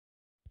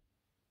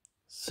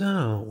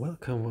So,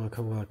 welcome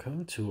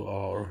to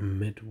our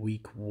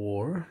midweek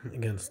war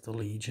against the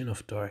Legion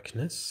of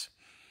Darkness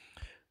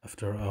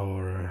after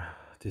our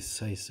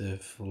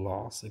decisive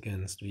loss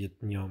against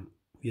Vietnam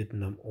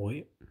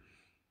Oi.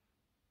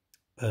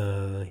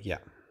 Yeah.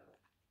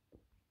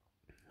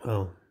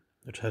 Well,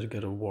 I tried to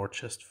get a war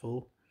chest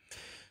full,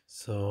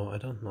 so I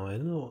don't know. I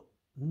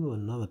knew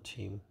another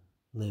team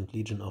named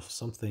Legion of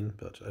something,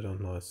 but I don't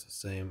know if it's the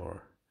same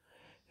or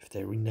if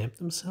they renamed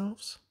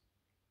themselves.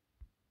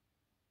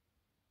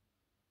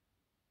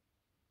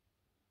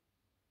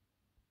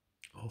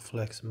 All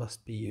flags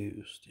must be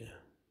used, yeah.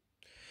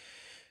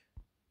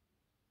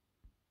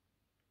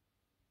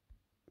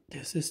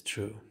 This is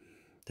true.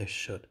 They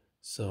should.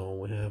 So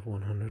we have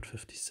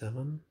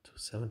 157 to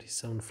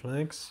 77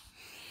 flags.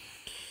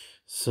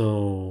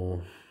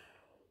 So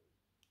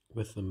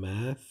with the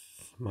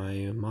math,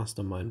 my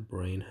mastermind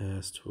brain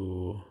has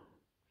to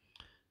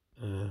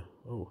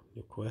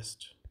new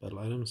quest. Battle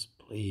items,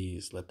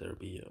 please let there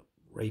be a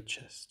raid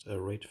chest, a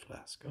raid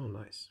flask. Oh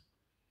nice.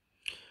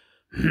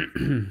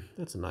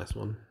 That's a nice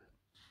one.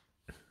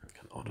 I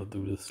can auto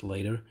do this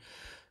later.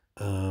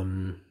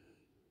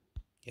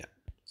 Yeah.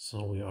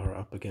 So we are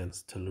up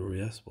against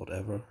Telluria's,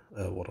 whatever.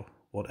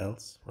 What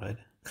else, right?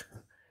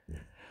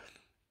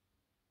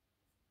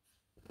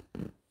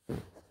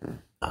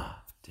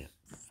 Ah, damn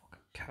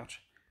fucking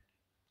couch.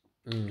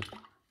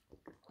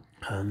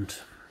 And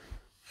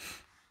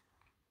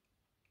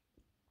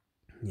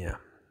yeah,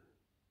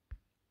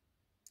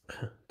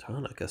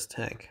 Tarnak as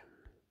tank.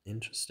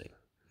 Interesting.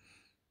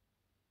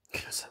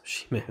 Some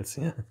she-males,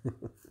 yeah.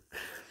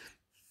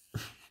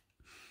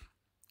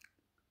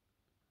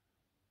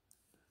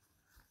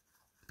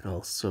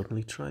 I'll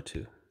certainly try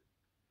to.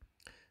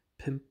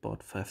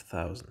 Pimpbot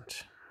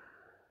 5000.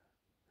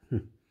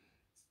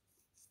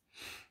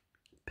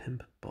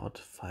 Pimpbot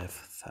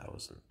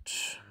 5000.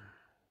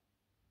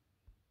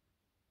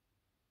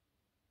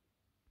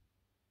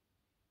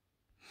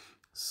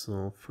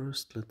 So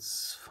first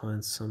let's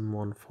find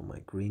someone for my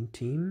green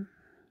team.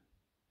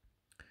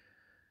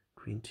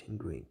 Green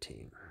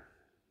team.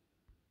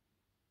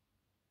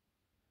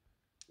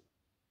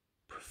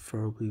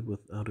 Preferably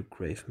without a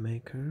grave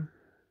maker.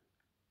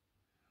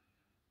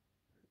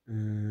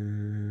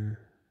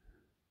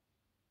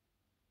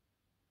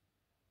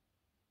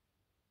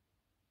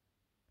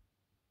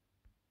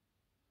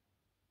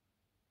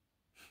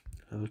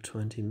 Level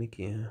 20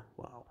 Mickey,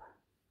 wow.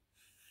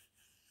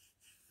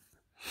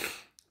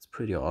 It's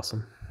pretty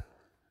awesome.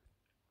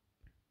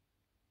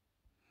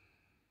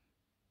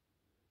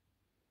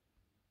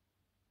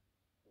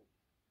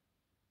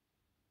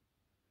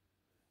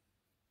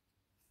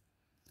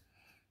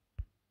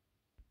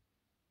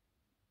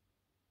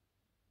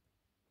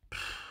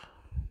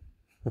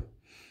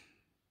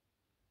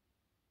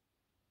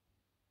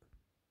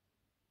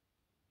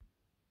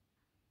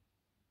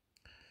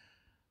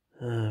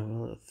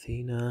 Well,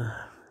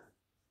 Athena.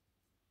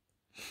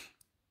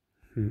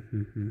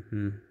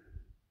 Come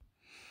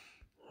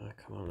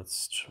on,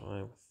 let's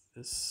try with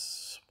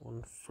this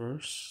one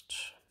first.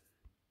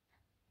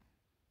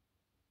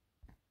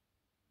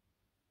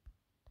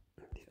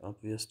 The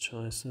obvious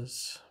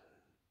choices.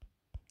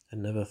 I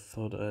never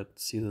thought I'd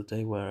see the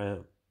day where I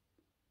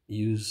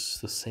use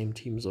the same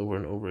teams over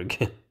and over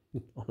again.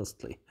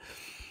 Honestly,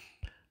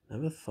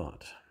 never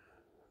thought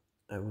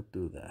I would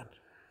do that.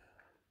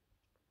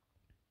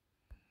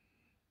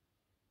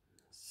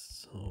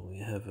 So we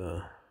have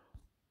a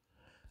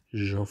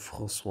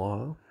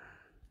Jean-Francois.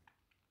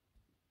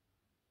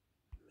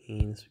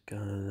 Means we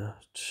got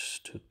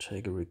to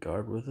take a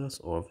regard with us,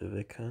 or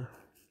Vivica.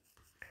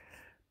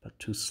 But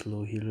two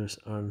slow healers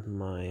aren't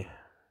my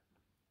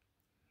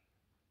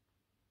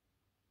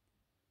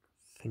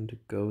thing to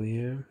go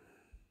here.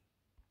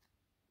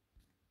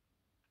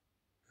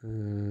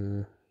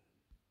 Taking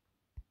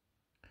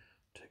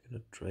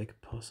a Drake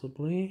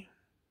possibly.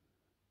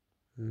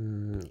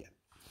 Yeah.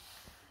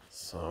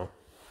 So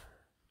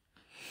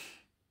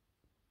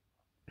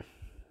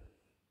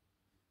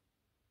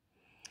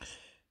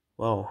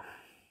wow,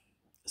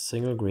 a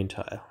single green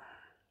tile.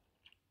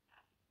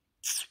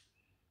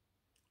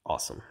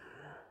 Awesome.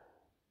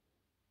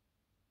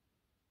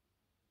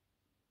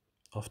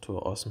 Off to an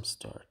awesome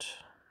start.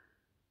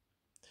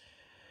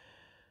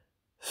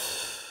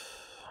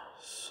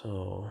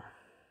 So,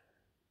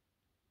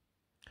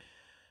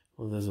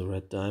 well, there's a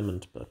red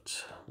diamond,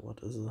 but what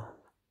is a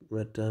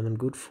red diamond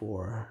good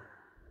for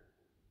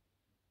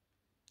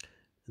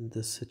in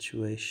this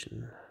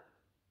situation?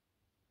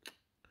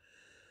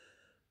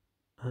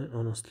 I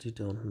honestly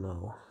don't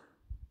know.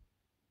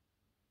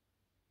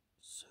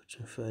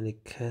 Searching for any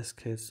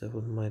cascades that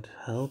might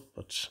help,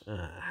 but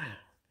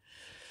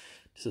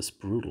this is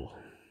brutal.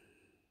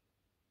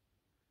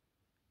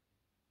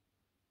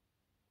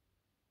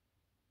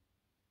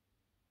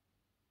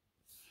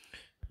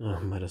 Oh,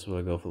 might as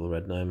well go for the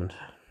red diamond.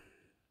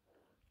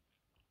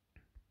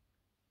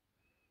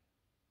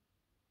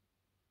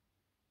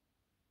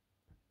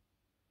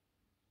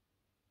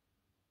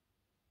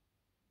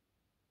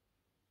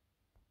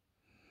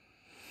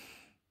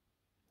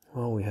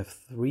 Well, we have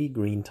 3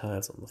 green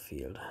tiles on the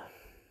field.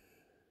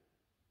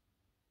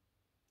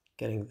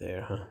 Getting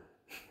there, huh?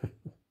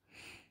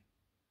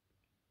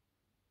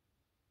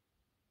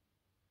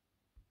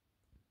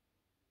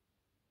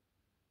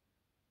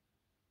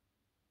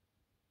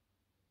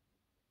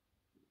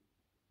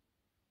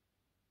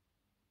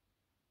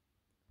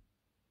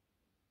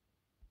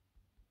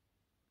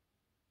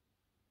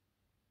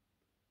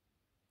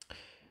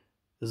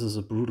 This is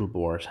a brutal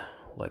board,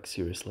 like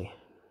seriously.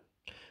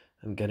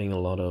 I'm getting a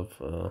lot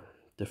of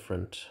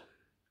different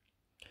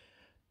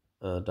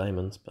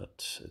diamonds,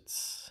 but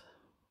it's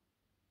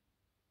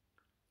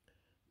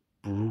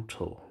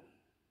brutal.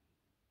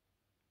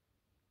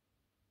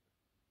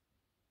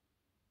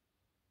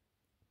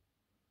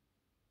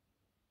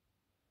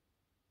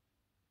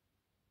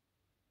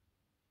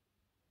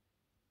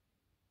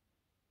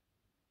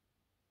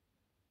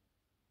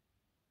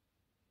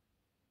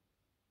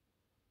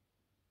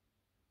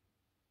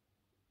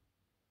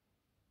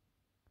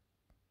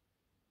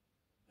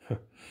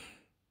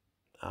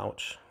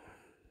 Ouch.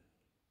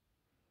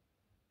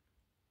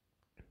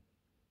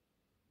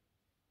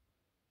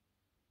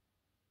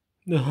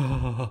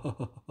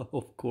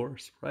 Of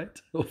course, right?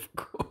 Of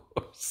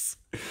course.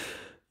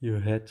 You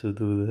had to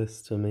do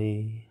this to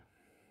me.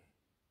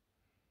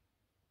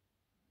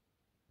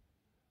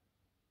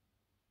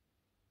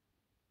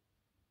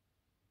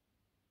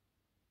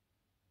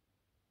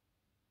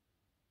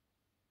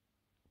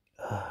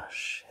 Ah,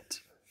 shit.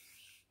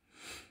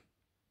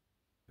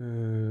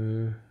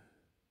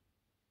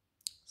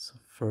 So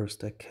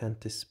first I can't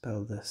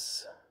dispel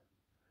this.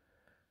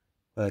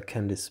 Well, I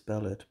can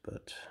dispel it,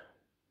 but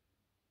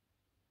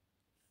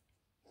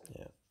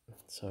yeah.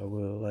 So I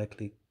will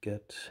likely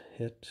get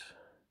hit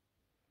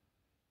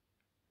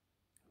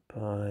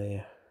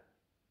by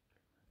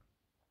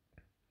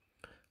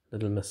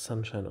Little Miss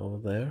Sunshine over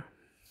there.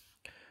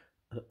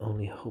 The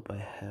only hope I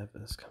have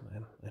is, come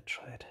on, I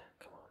tried,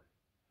 come on.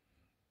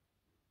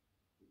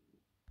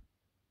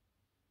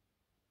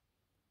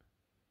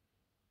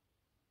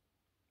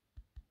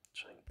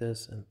 Trying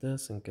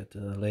this and get the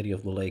Lady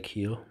of the Lake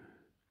heal.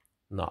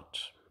 Not,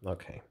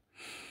 okay.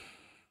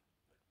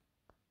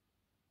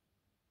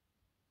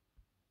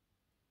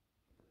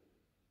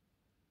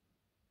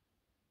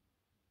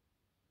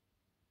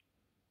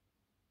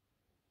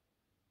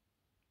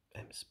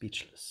 I'm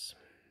speechless.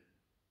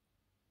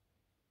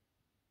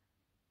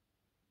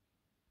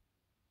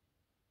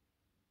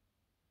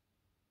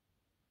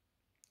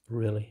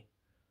 Really?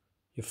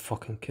 You're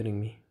fucking kidding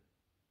me.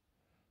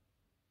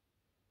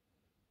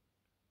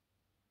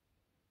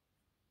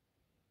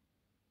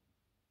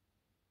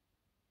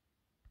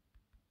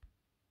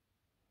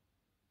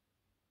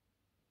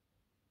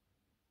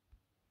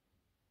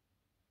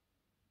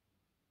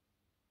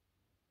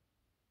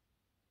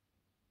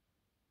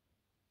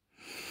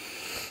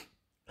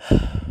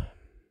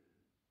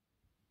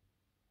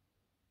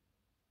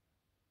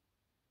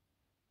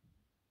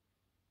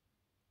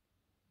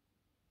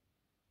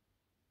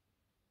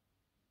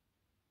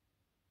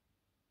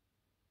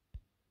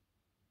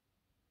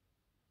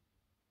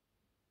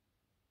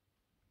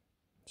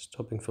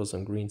 Stopping for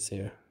some greens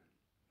here.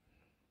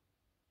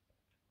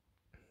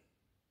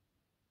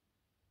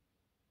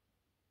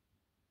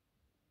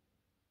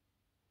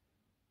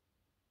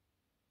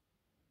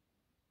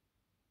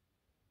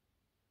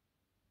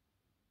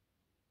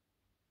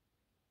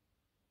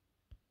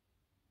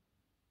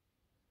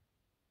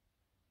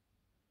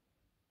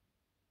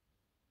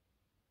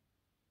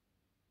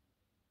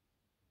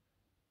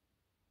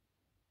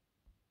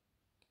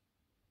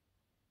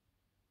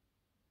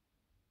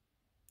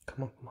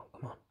 Come on, come on,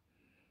 come on.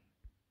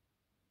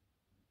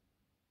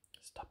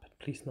 Stop it,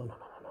 please. No, no, no,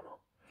 no, no, no.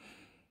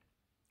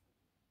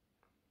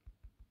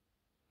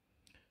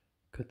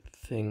 Good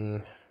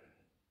thing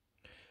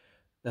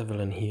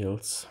Evelyn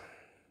heals.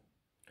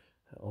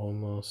 I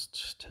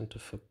almost tend to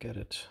forget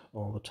it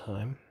all the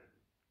time.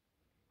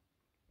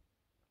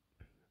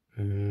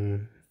 How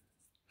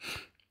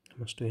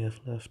much do we have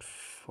left?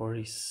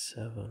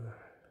 47.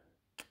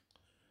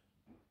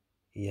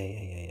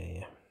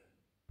 Yeah.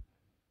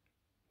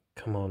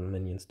 Come on,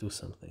 minions, do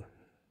something.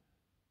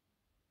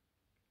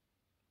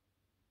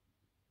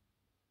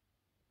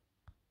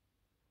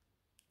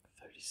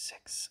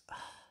 36.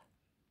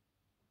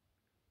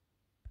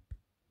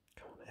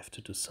 Come on, I have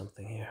to do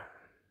something here.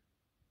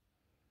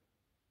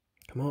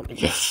 Come on.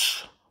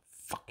 Yes!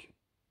 Fuck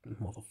you,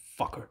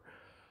 motherfucker.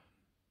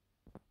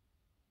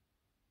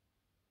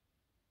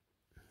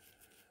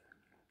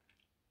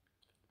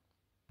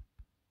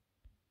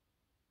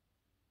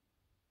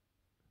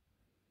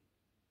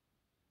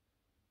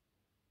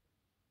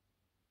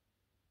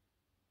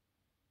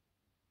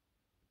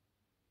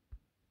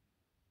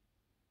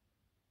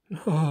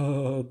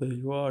 Oh, there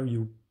you are,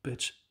 you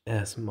bitch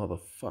ass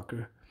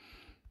motherfucker.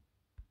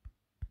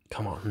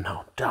 Come on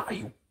now, die,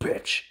 you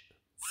bitch.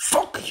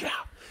 Fuck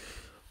yeah.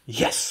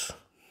 Yes.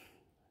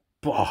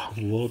 Oh,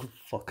 what a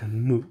fucking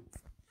move.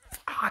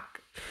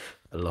 Fuck.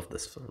 I love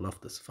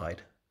this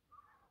fight.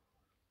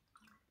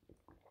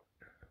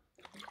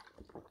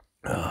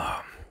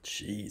 Oh,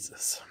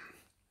 Jesus.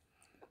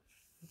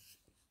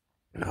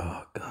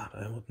 Oh god,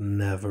 I would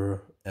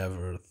never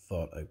ever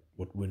thought I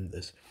would win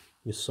this.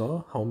 You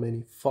saw how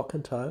many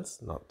fucking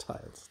tiles? Not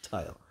tiles,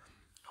 tile.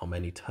 How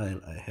many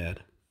tile I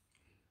had.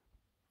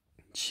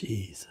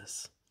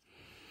 Jesus.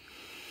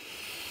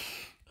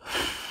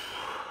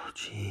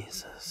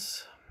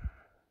 Jesus.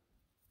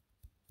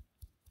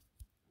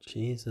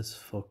 Jesus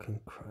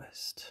fucking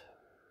Christ.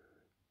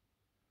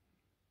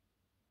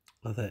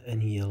 Are there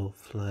any yellow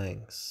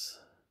flags?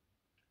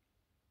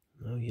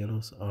 No,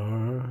 yellows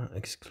are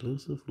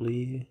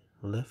exclusively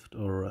left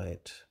or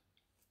right.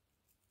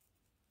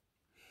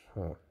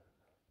 Huh.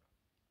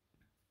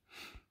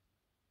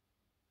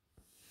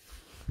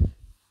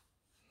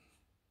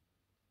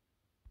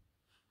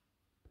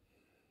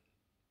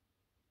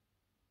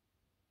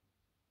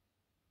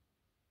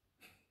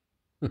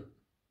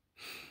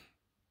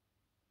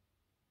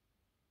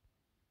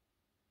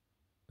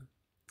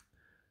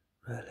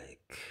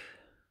 Relic.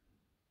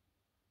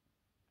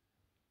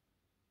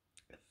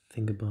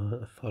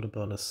 I thought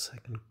about a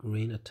second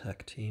green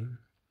attack team.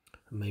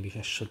 Maybe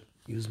I should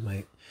use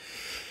my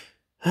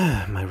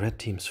my red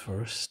teams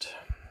first.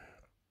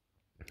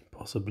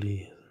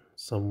 Possibly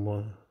some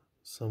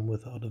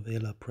without a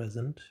Vela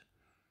present.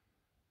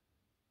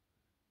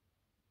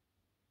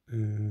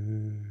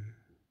 Since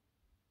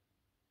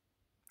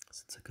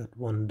I got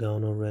one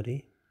down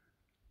already.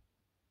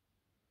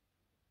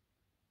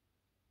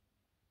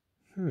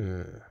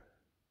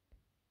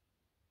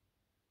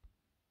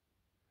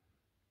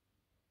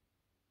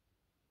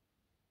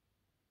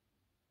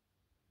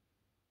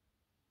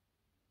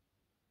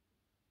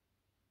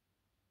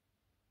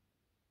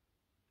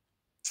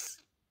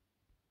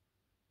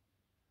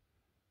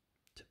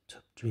 Tip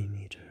top Dream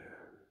Eater.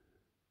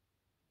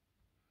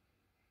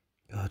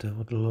 God, I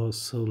would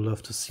so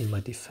love to see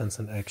my defense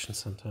in action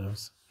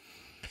sometimes.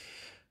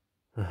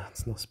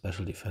 It's not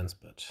special defense,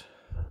 but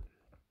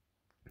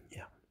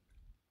yeah.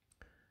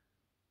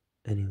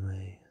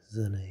 Anyway,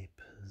 Zenape.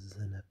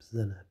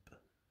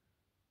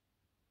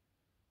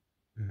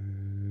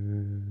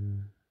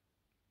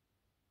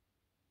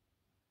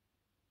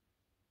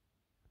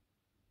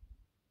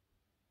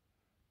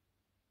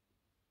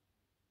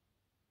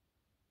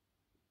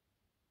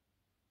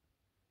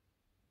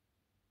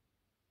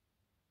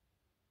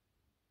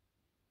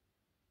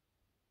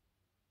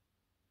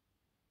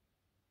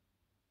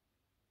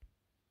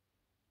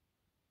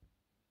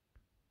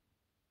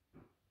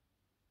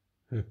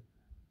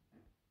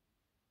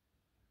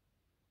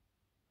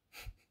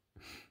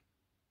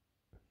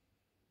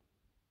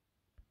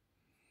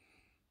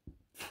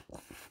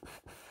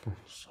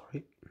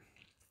 Sorry.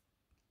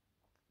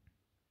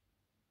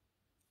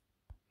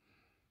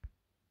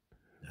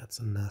 That's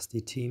a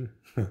nasty team.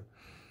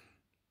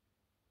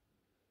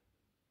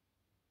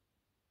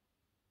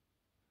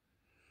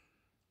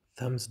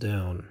 Thumbs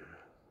down.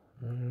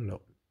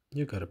 No,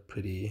 you got a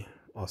pretty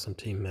awesome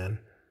team, man.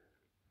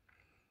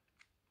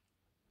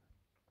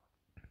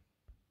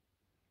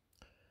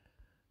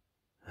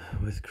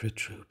 With crit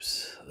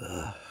troops.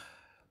 Ugh.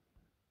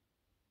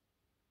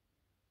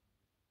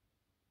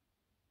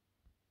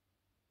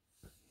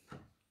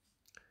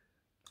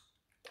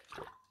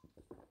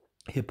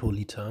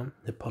 Hippolyta.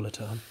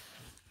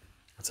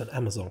 That's an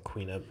Amazon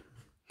queen,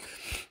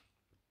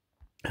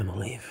 I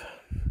believe.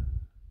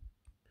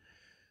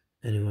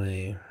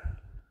 Anyway,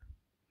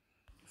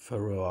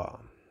 Furore.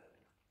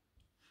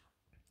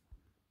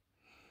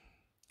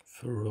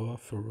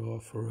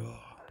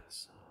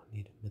 So,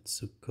 need a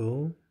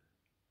Mitsuko.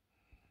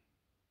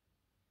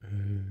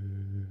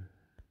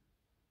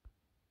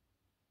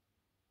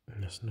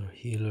 There's no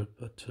healer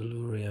but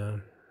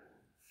Telluria.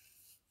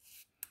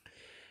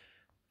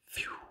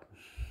 Phew.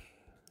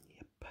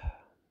 Yep.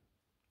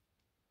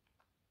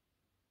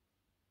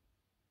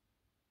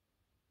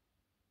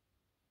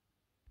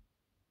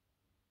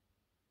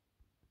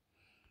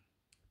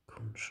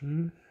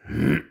 Kunschen.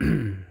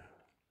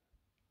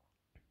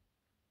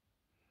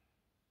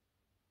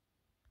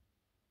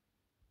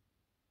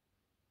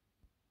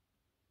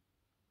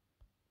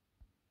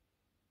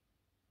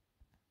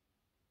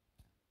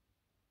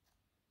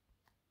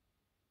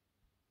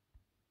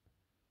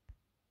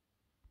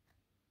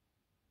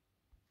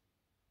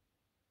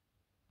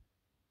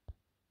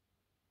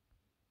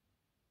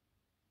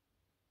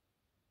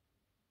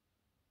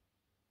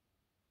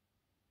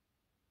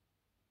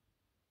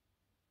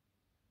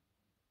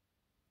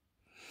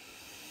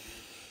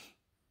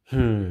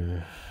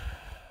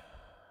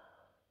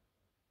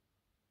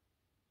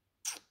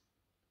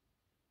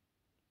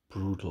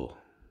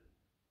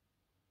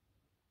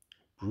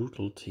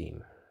 Brutal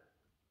team.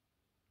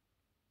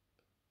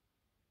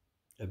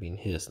 I mean,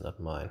 his, not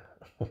mine.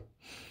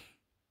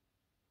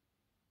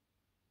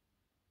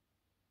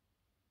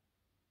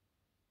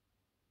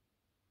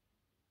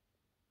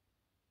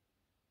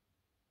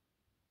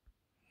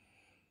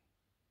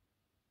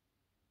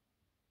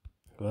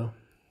 Well,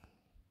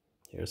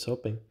 here's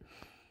hoping.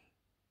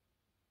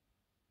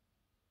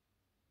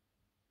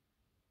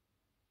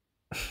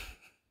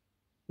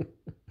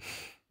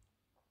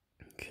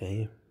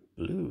 Okay,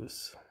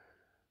 blues.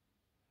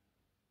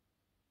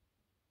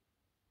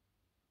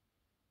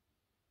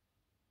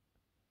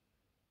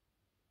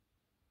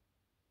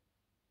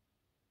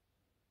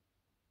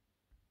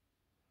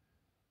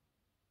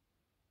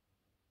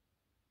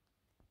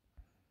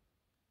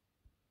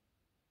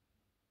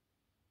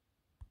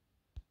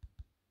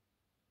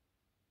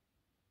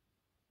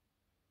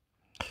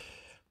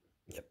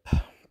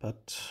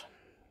 But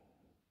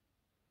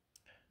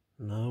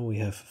now we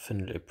have a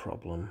Finlay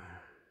problem.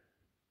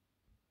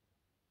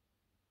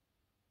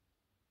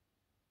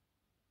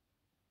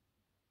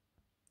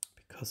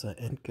 Because I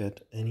ain't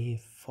get any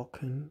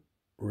fucking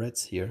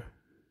reds here.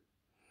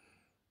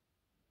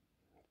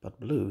 But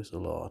blue is a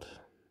lot.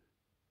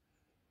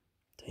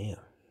 Damn.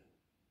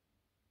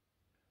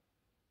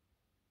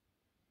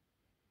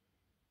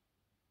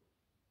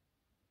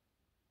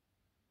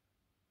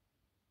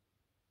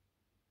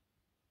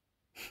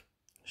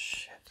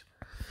 Shit.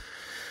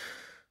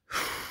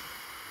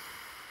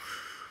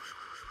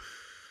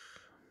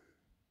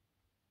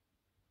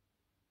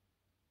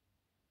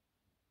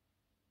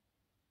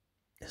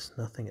 There's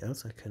nothing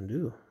else I can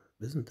do,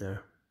 isn't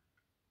there?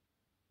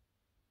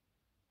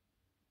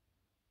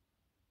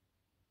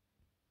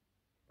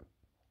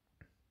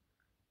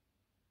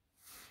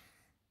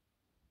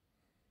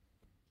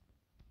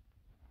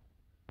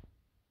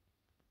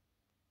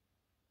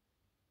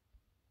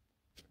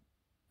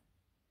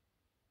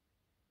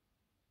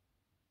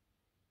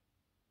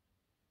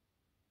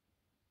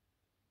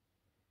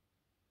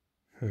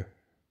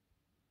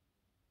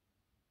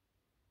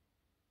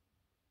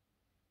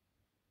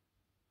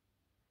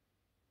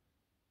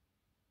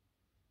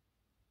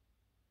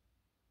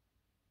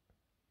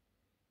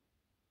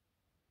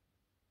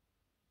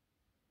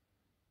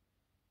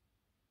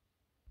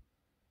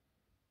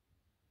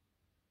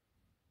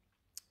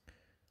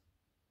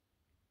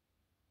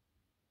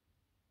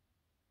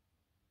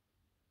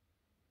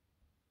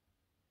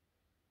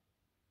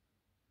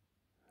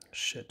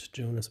 Shit,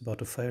 June is about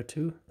to fire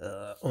too.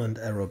 And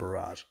arrow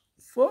barrage.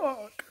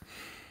 Fuck!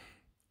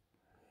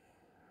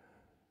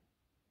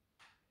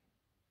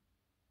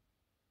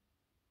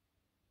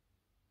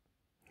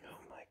 Oh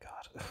my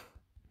god.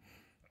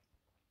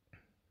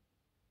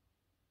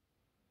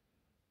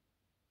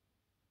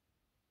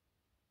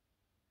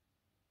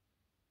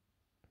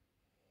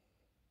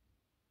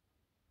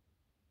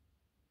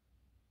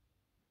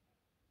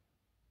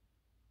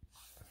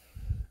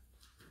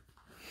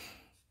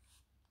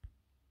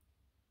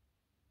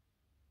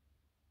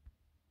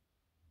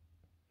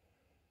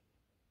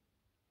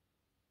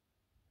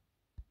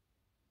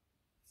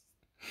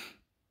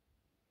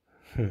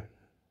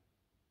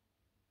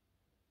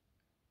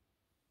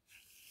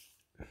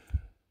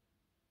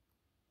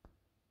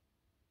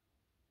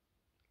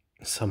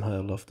 Somehow I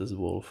love this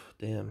wolf.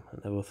 Damn, I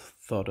never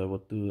thought I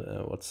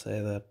would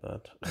say that,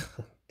 but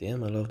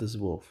damn, I love this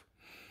wolf.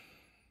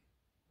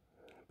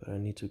 But I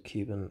need to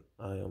keep an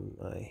eye on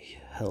my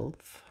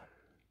health.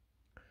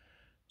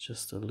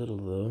 Just a little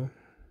though.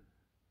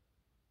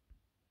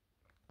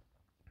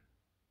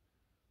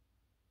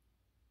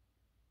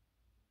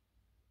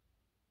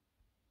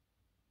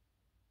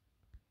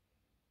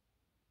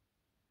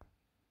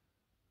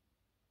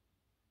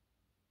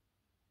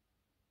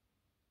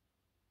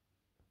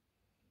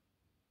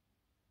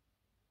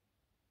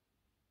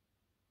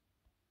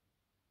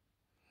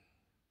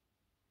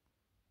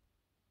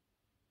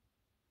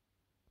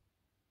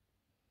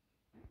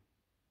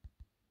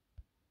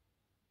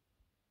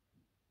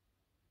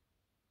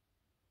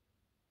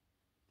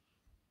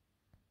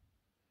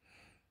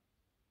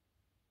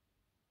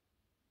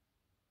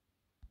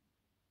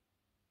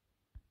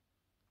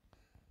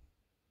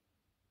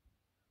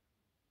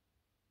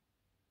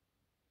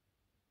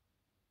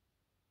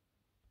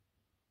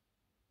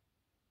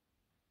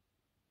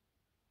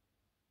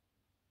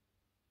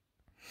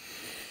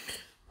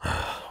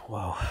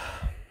 Wow.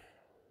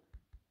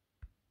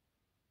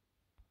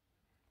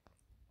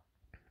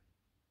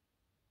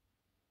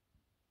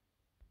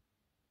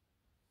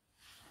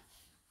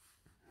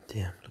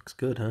 Damn, looks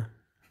good, huh?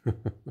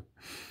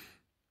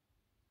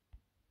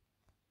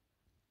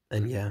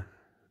 And yeah,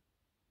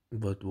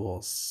 but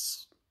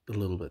was a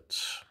little bit.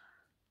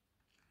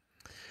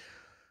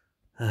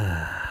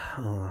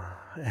 I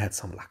had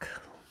some luck.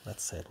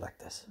 Let's say it like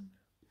this.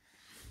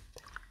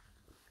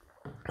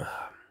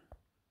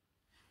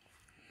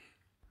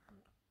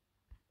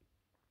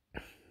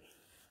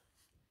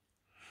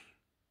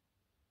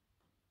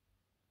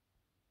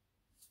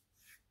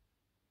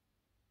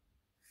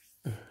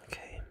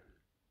 Okay.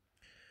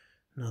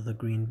 Another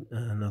green,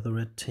 another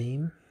red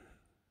team.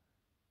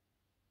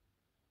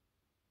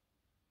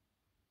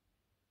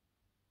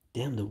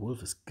 Damn, the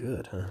wolf is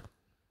good, huh?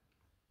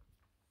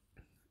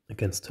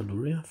 Against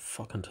Telluria?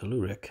 Fucking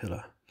Telluria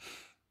killer.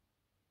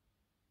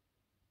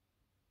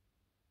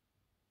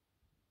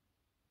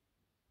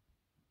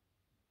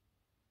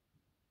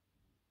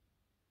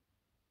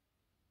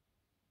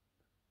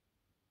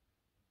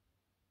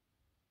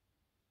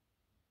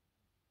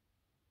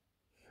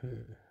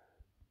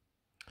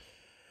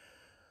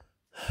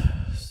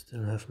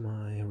 Still have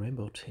my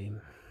rainbow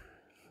team.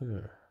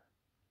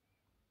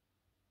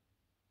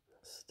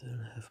 Still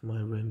have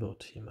my rainbow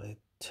team I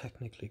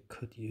technically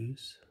could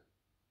use.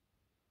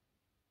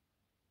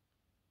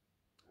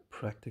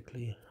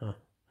 Practically, huh?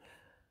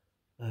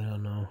 I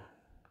don't know.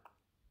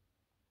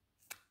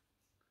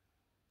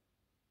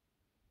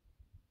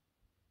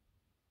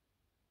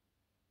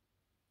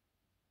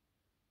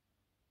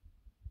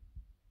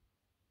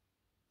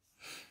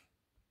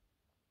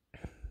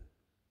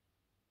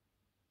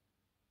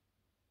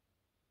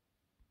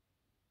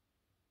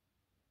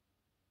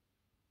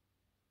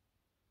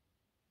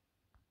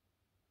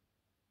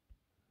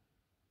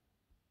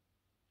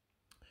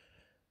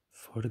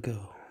 for the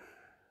go.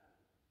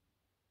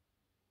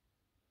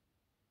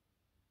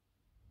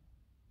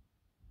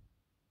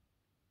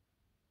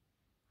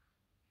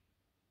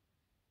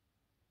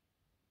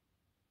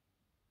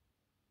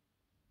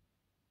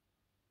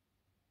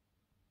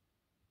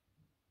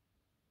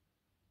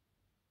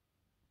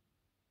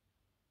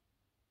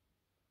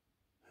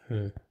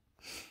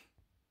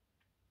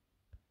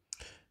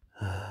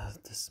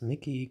 This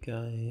Mickey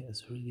guy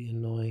is really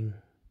annoying.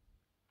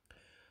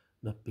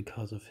 Not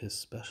because of his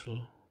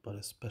special, but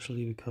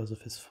especially because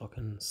of his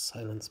fucking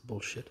silence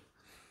bullshit.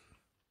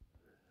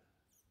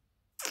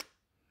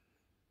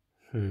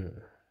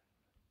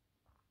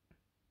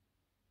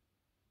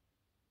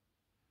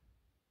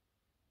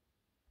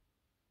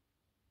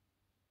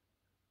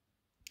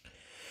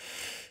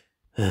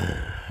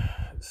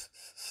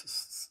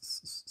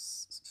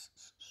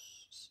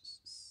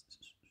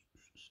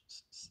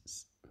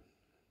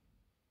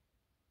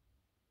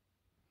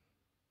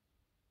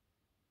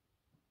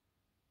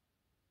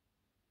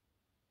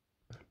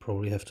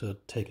 Probably have to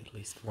take at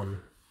least 1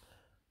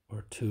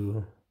 or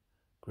 2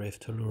 Grave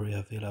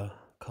Telluria Vela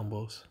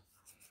combos.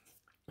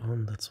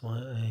 And that's why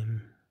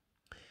I'm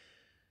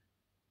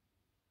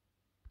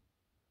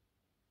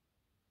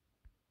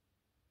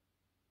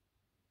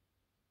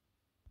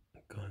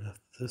going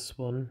after this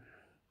one.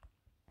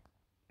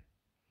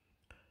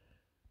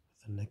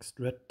 The next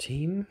red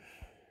team.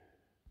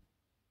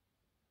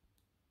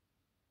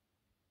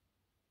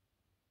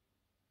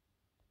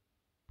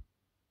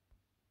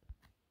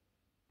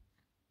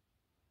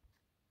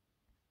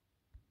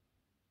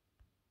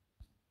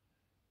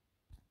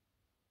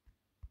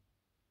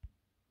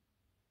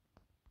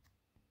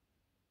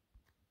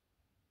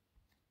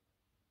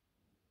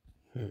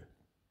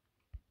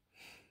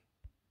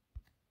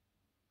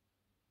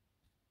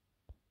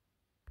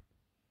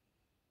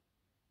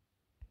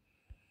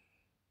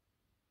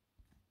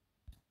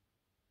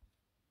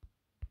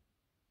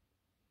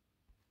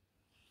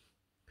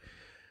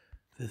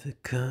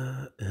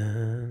 Vivica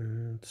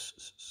and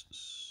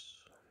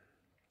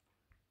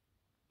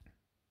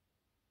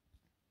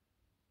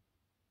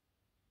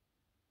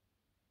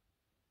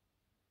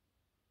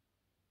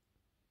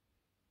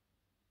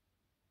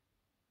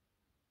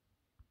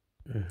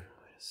wait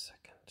a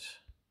second.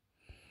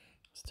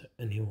 Is there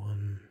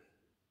anyone?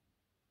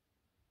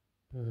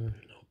 Nope.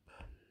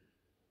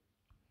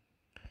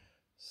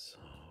 So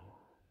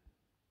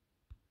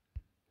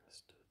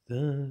let's do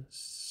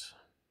this,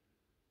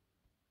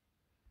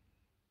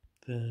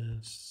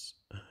 this,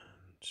 and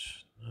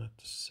not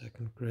the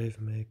second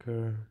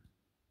Gravemaker.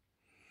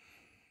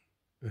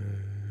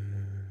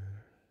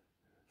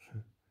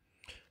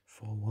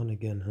 4-1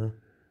 again, huh?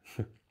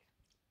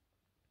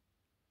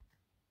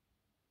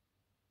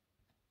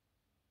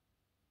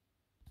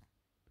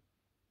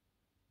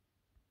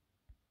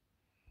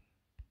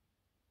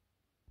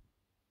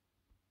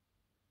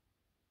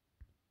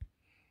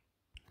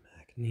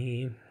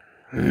 Magni.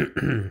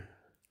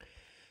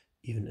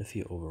 Even if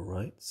he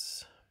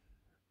overwrites.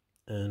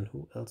 And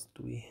who else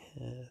do we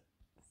have?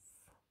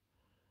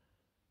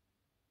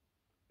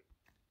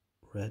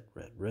 Red,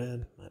 my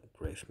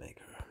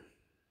Gravemaker.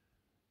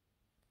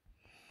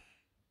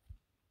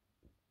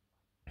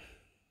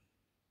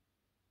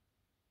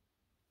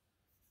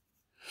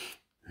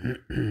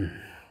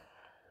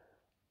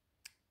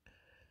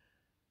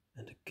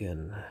 And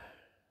again,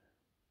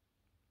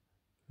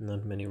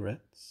 not many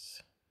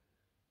reds.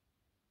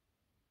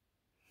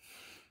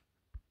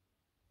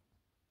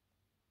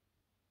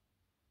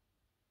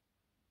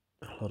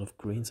 A lot of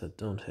greens I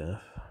don't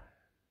have.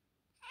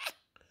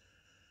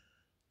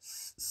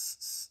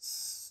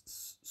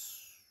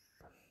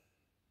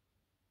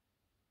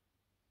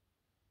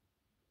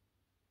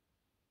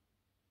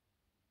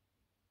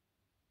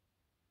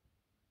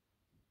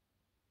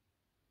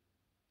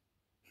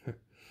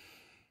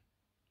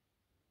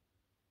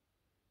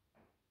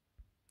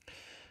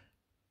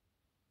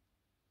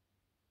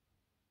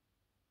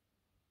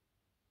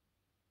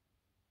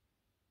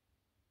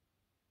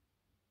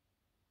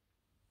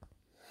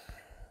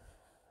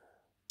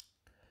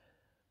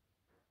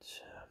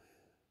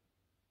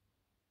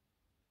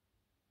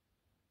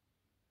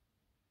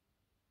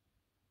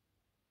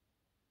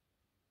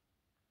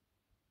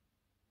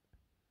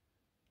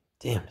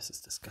 Damn, this is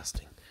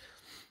disgusting.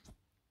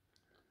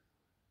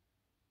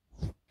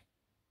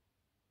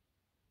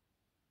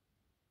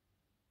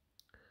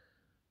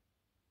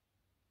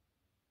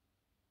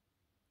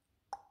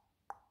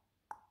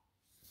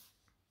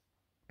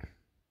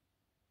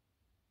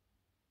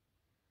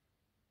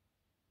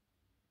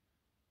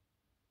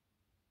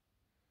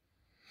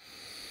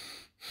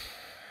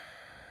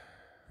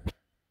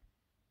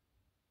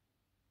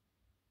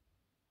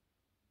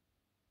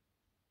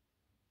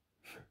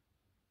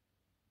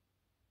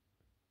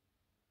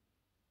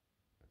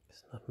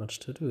 There's not much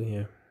to do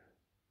here.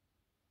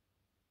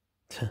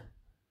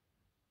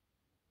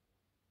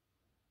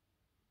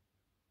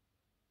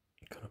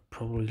 Gonna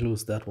probably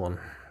lose that one,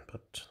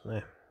 but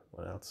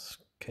what else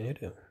can you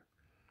do?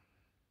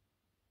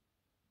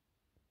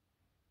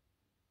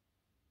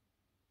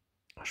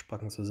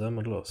 Spacken zusammen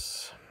und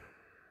los.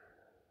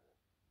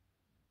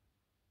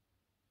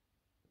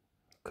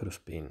 could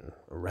have been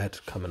a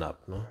red coming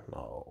up, no?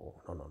 No.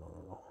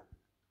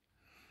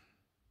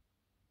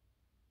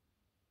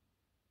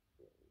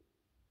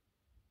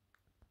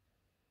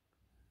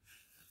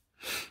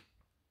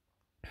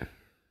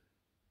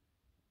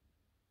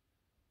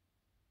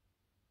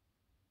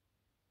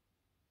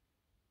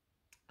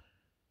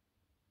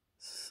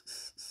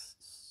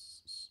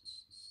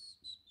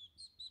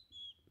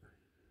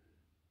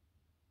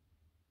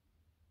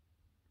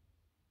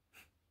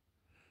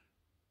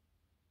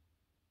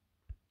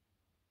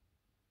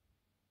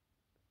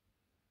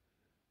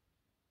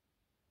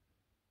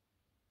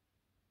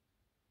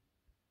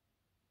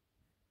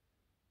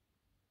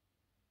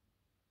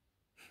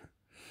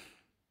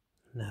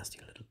 Nasty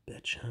little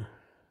bitch, huh?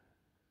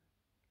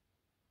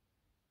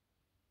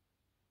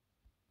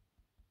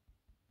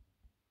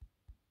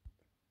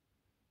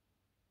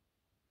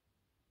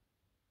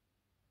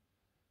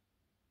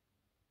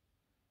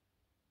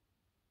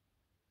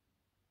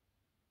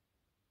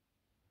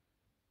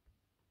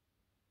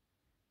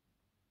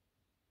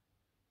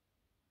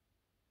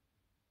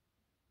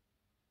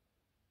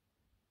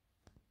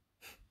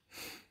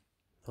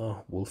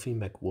 Oh, Wolfie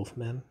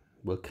McWolfman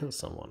will kill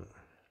someone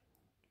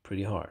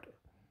pretty hard.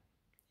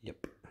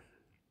 Yep.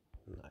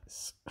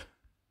 Nice.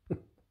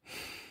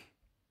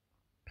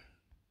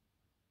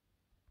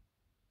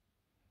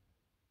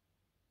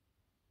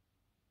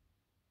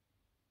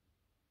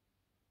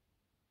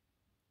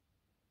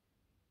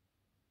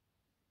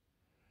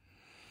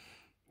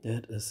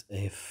 That is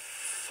a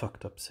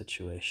fucked up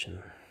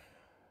situation.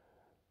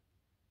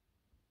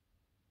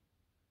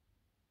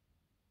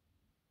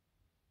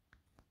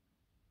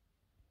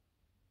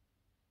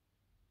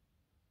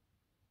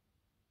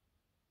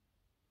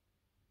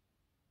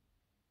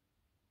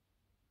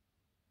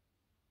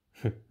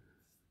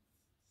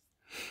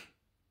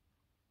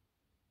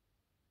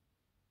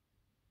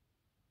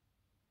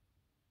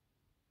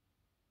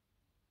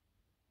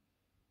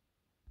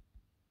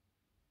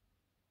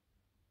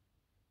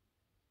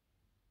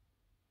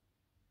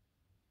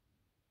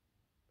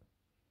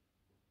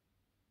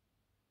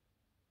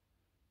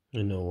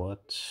 You know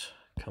what?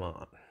 Come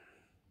on.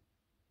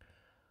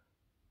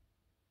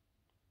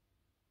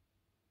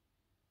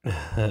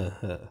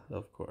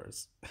 Of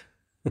course.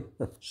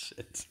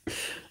 Shit.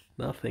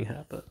 Nothing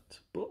happened.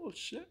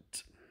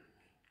 Bullshit.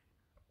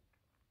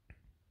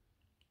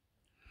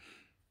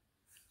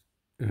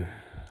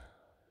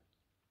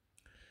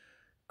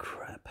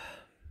 Crap.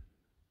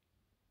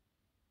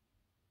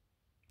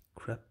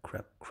 Crap.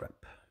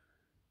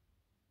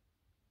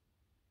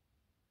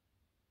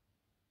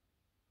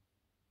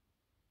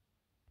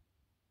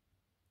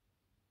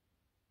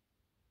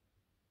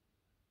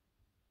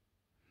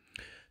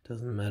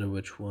 Doesn't matter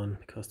which one,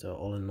 because they're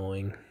all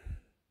annoying.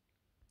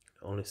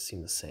 I only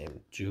seem the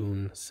same.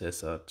 June,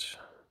 Cesat,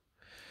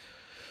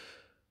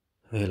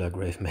 Vela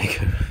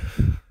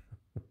Gravemaker.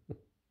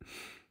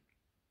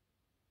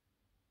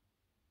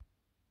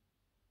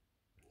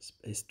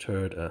 Space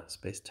Turd,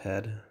 Space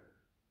Tad.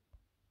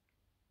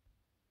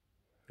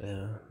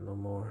 Yeah, no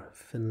more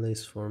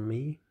Finlays for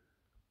me.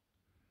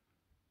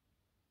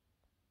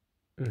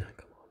 Come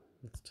on,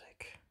 let's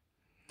take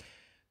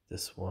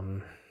this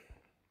one.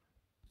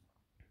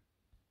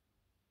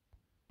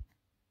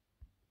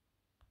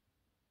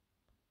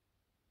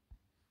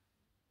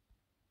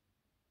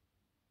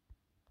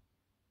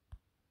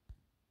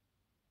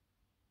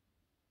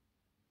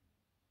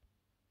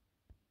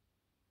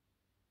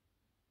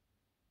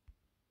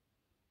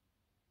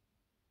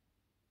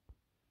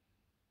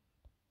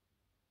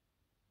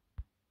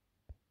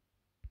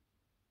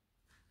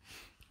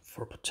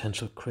 For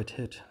potential crit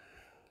hit.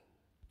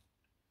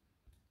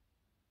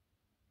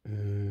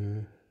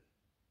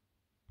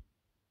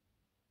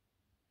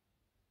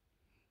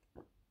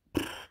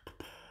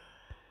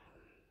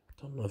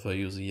 Don't know if I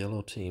use a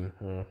yellow team.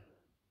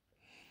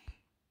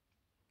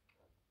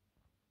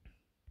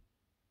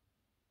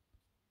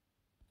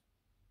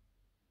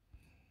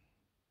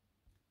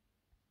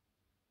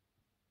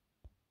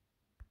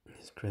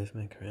 He's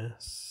Gravemaker,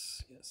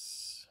 yes.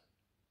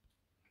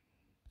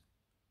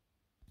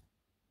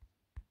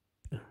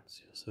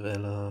 Let's use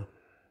Vela.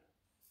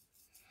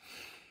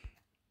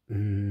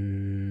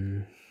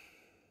 Healing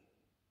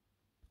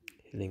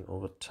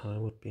over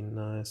time would be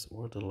nice,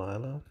 or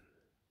Delilah.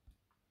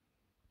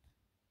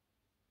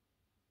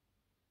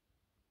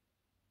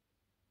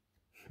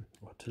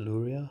 Or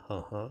Telluria,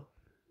 haha.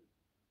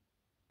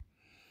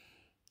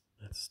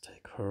 Let's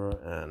take her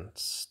and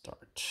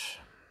start.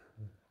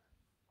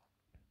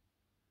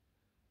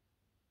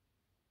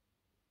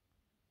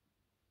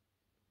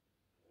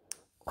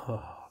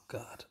 Oh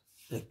god,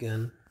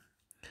 again.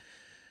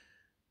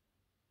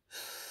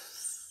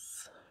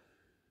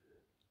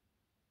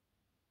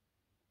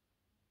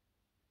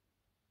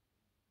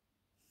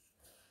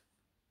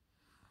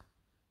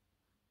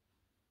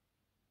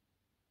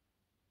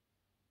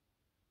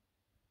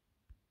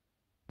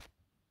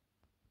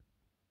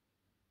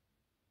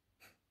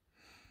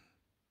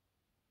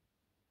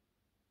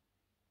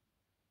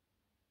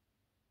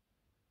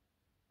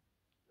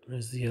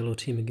 Where's the yellow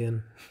team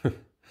again?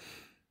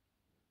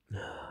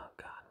 Oh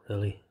god,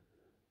 Really?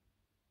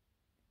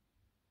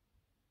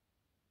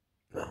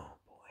 Oh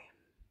boy.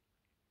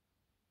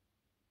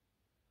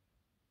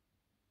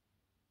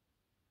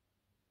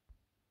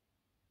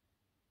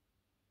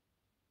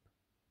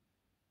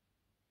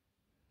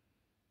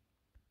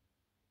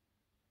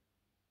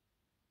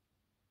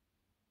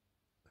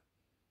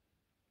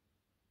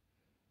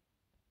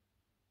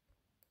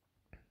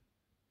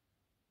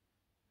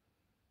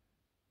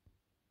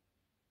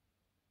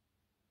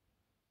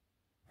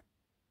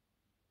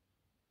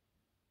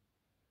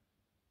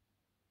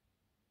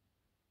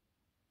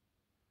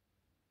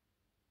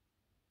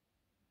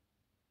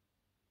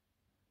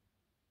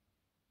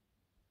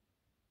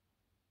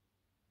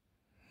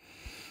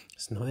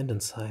 There's no end in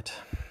sight.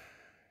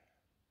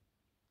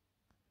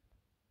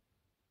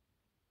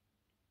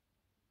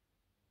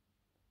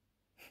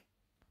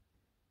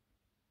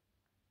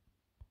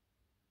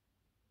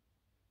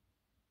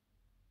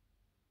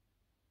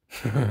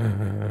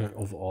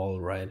 Of all,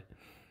 right?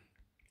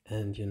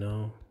 And you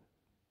know,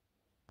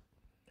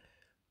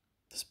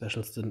 the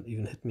specials didn't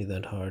even hit me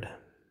that hard.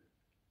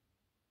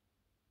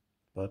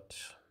 But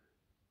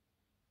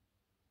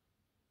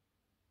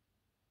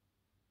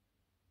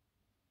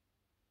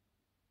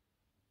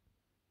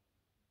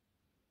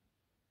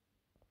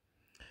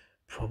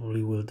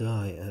probably will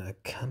die. And I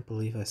can't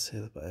believe I say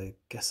that, but I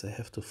guess I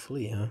have to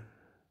flee, huh?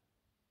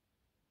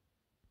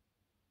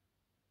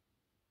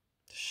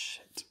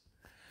 Shit.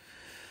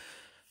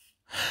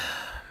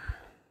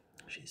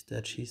 She's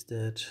dead, she's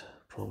dead.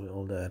 Probably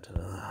all dead.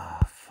 Ah,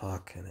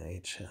 fucking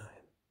H.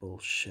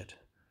 Bullshit.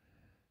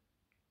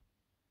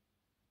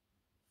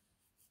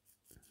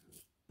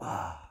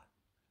 Ah.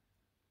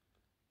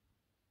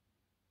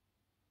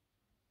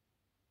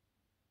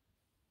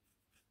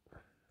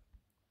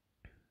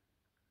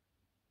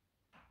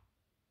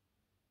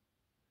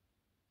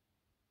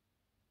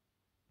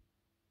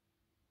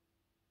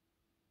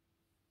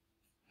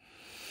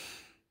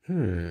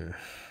 Hmm.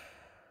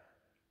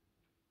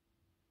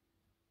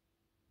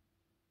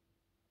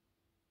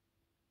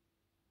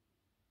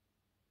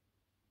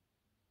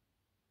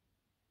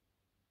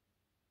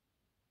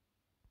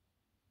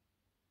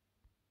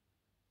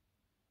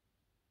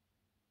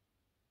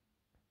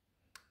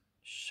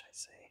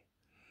 Scheiße.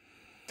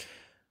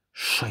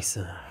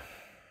 Scheiße.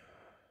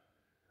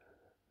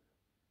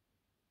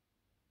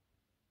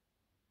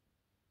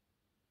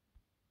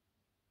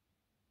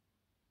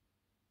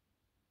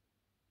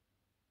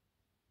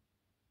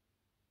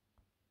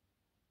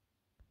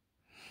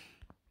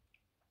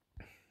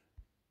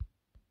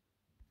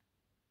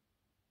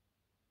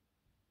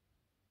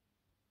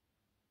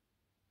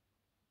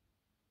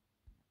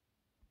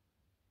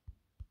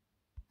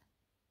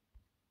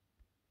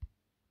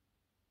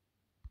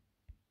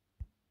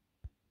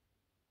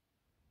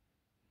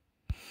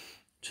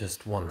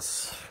 Just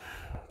once.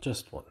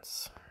 Just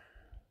once.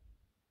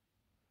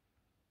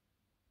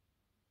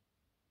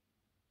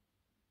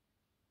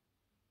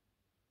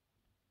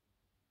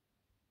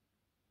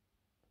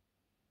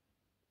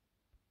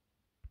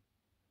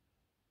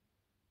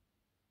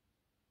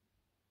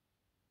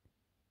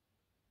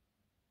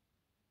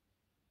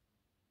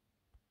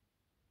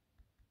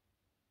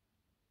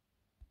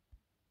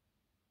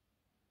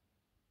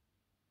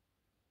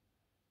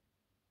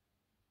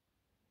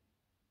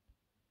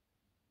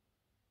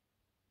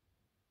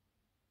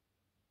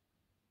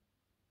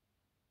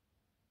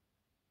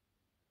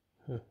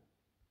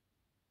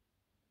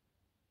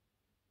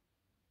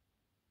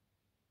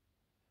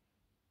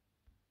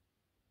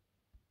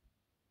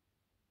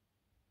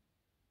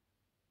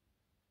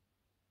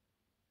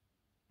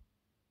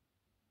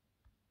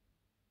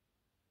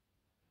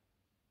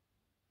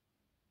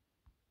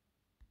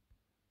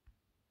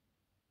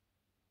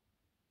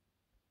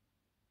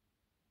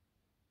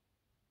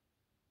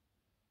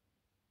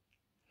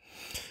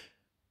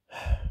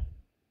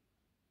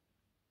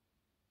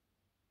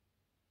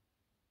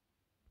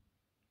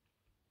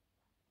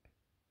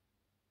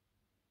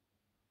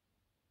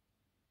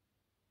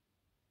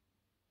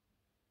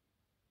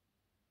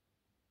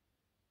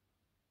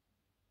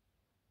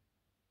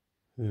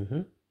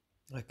 Mm-hmm.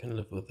 I can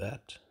live with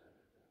that.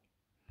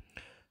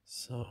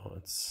 So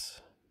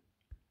it's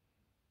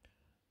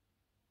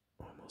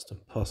almost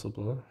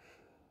impossible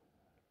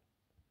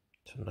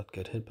to not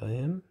get hit by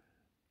him.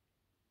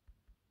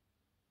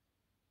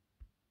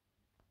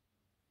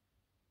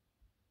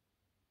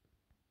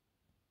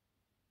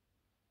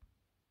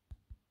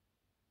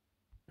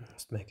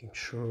 Just making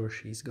sure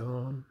she's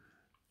gone.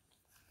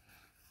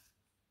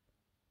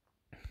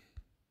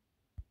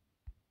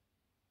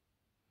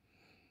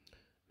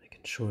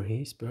 Making sure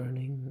he's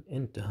burning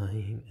and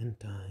dying and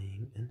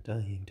dying and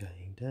dying,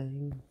 dying,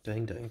 dying,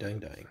 dying, dying, dying,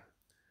 dying.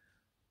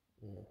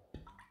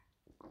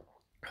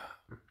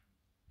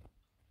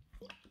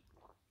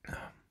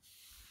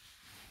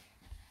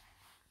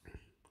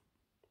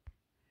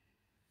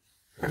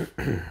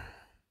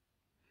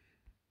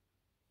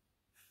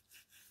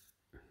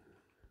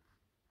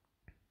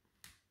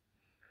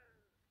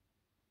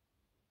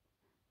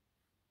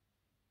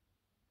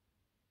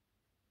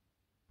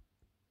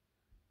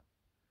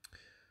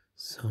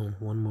 So,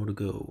 one more to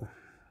go.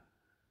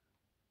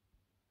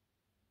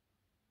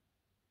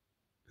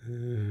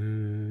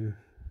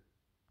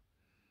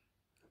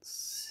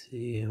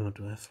 what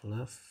do I have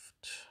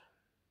left?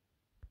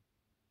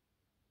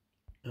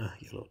 Ah,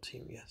 yellow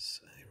team,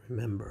 yes, I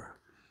remember.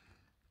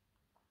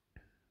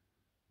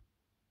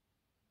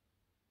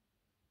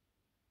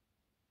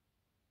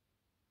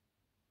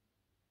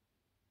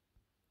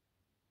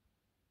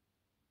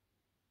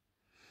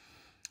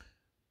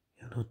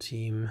 Yellow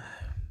team.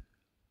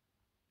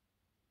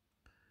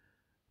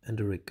 And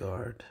a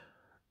regard.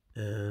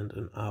 And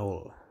an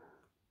owl,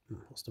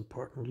 most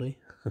importantly.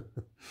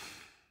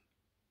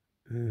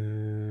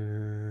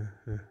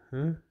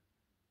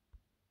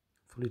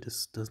 Hopefully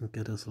this doesn't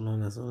get as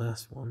long as the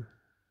last one.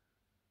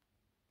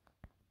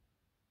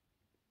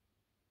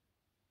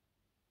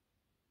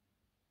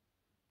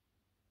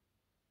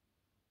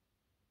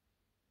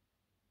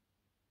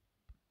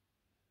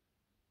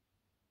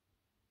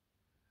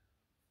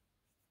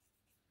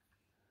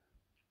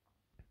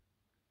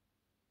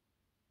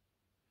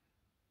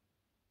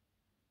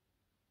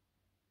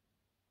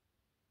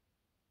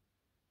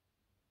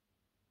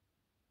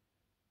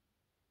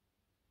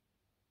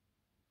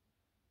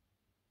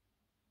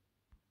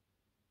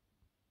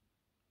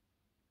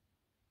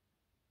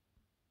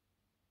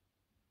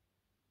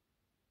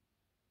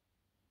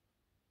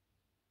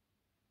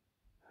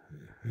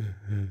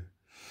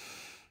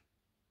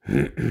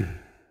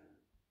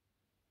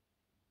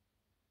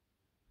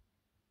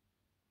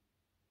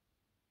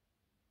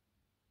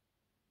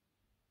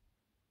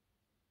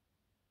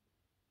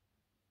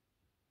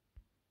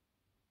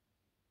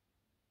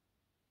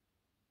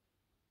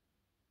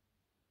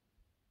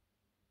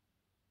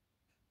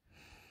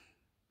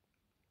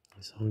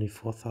 It's only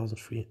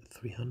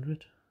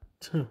 4,300.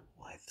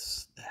 Why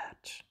is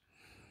that?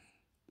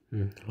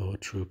 Lower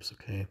troops,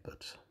 okay,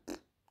 but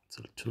it's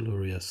a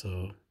Tuluria,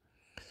 so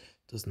it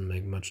doesn't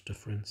make much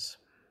difference,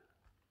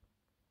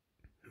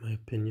 in my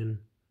opinion.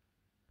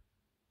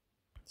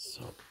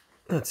 So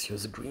let's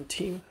use a green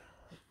team,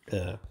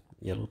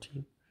 yellow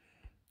team.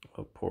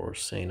 Oh, poor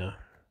Ursena.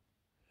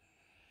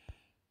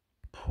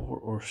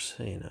 Poor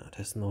Ursena.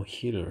 There's no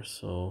healer,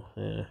 so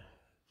yeah.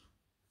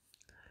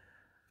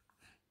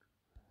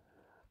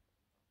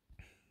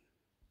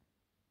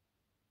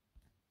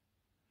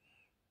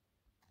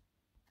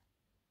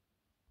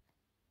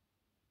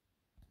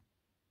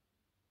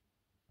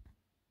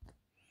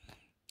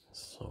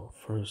 So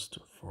first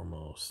and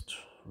foremost,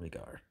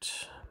 regard.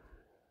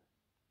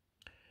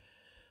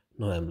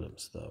 No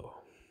emblems though.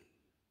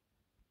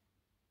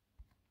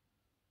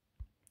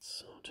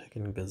 So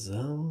taking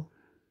Gazelle,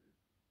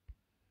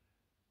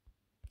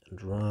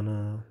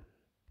 Andrana,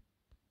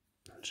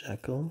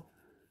 Jackal.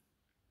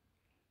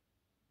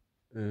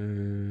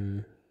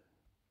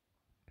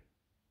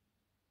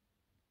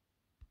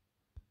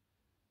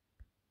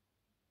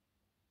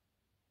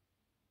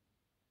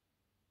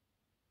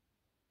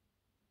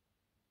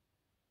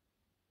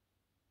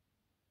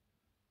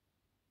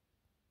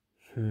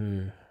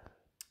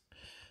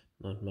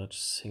 Not much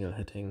single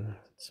hitting.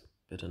 It's a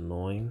bit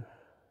annoying.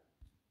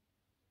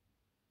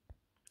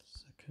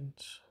 Second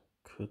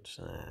could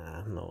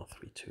no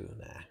 3-2.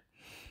 Nah.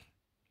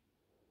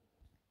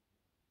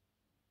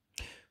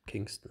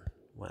 Kingston.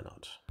 Why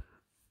not?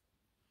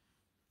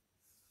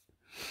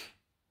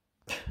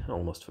 I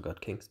almost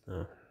forgot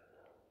Kingston.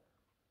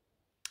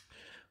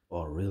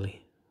 Oh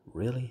really?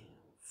 Really?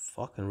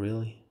 Fucking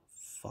really?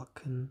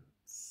 Fucking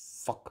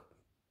fuck.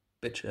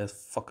 Bitch ass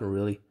fucking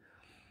really?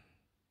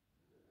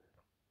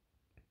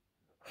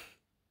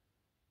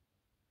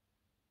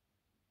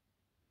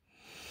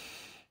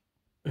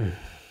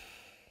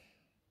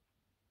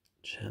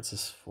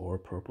 Chances for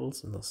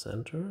purples in the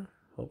center,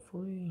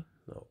 hopefully?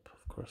 Nope,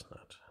 of course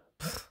not.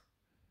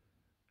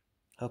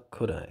 How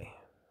could I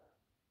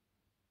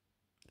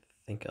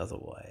think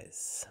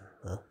otherwise?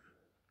 Huh?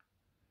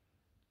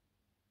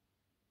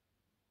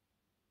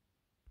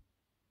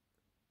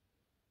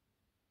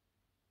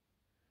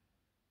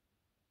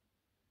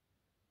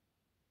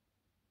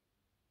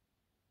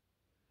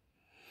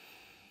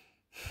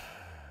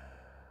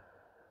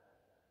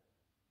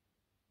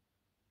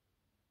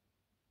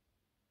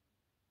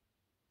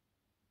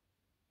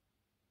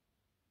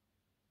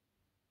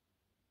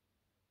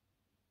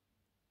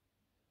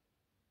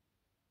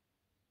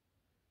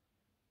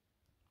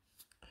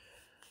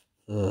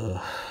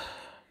 God.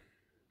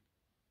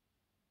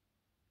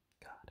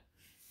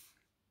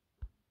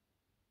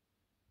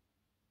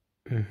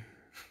 Okay.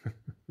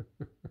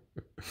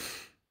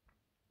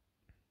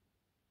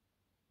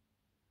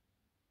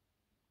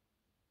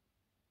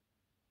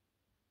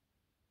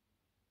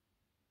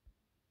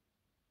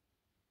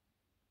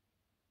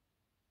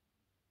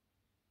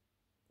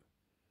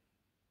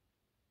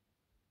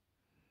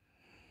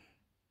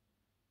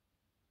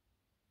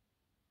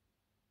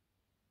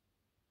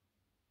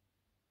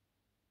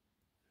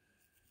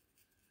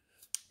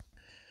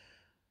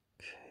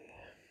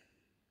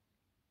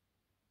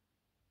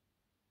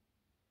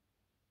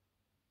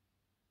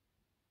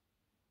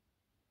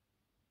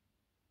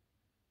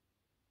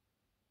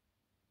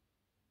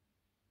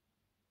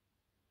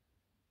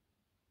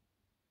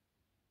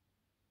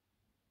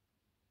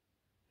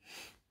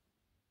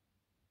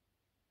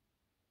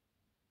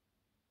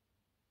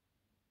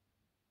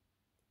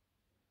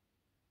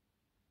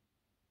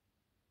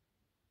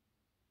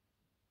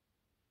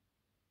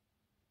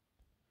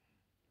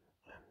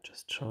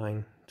 Just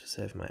trying to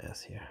save my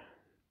ass here.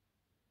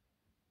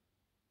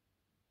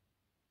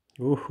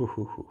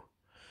 Ooh.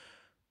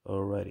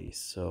 Alrighty,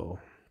 so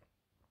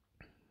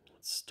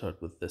let's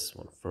start with this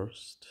one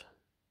first.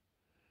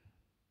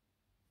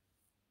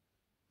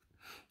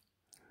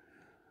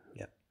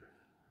 Yep.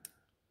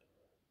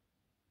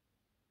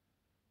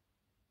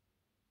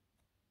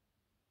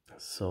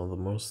 So the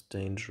most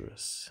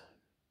dangerous,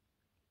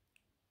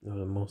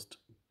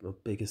 the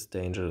biggest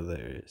danger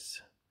there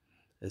is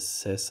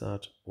Cesar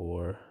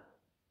or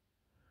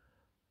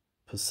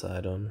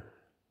Poseidon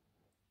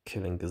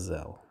killing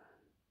Gazelle.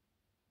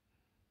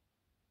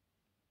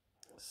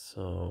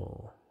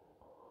 So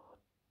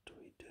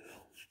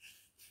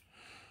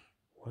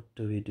what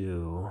do we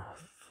do?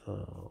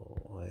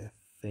 So I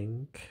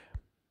think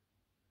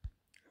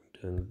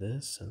I'm doing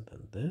this and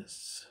then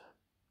this.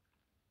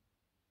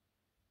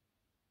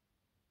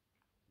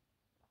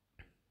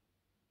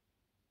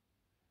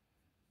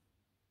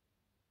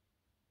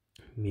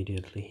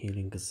 Immediately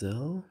healing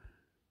Gazelle.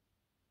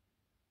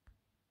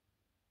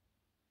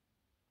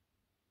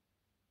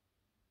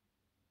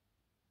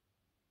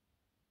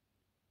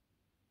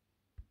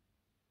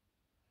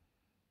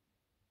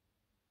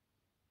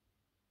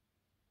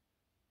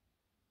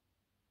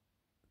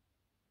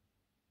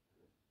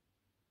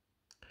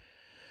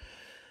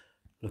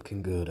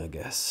 Looking good, I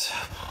guess.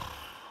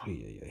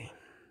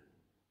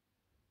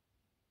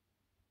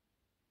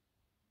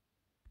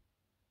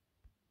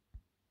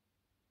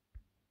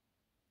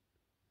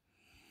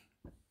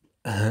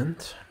 And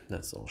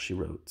that's all she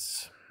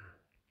wrote.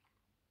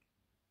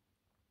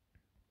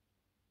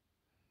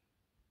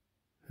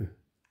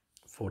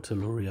 4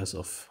 Tellurias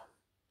of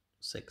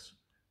 6.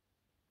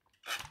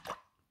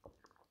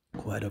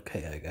 Quite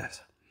okay, I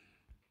guess.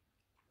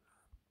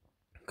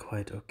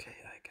 Quite okay,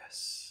 I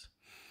guess.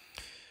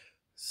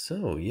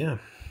 So, yeah.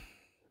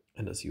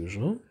 And as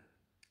usual,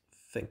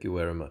 thank you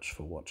very much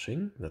for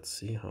watching. Let's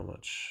see how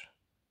much.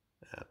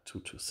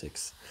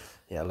 226.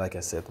 Yeah, like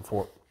I said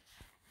before,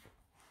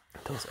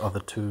 those other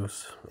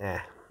twos,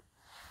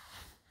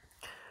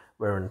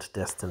 weren't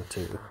destined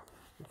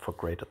for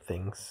greater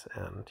things,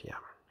 and yeah.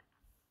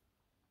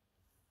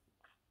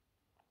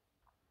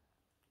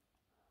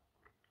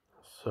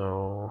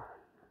 So,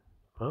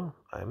 well,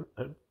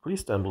 at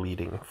least I'm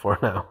leading for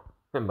now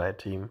in my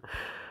team,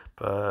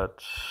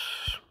 but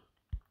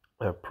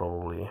I'm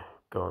probably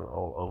going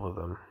all over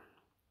them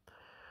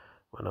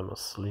when I'm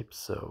asleep.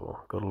 So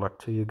good luck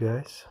to you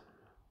guys.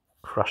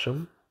 Crush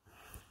them,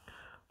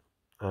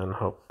 and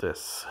hope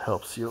this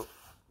helps you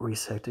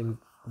resetting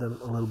them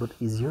a little bit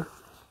easier.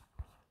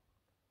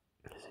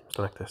 Seems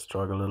like they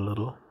struggle a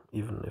little,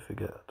 even if you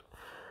get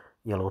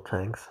yellow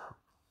tanks.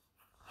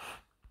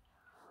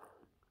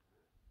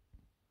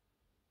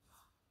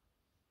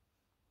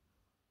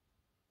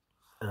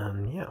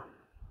 And yeah,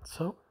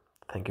 so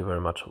thank you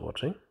very much for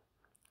watching.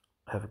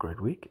 Have a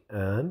great week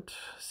and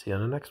see you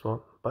on the next one.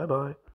 Bye bye.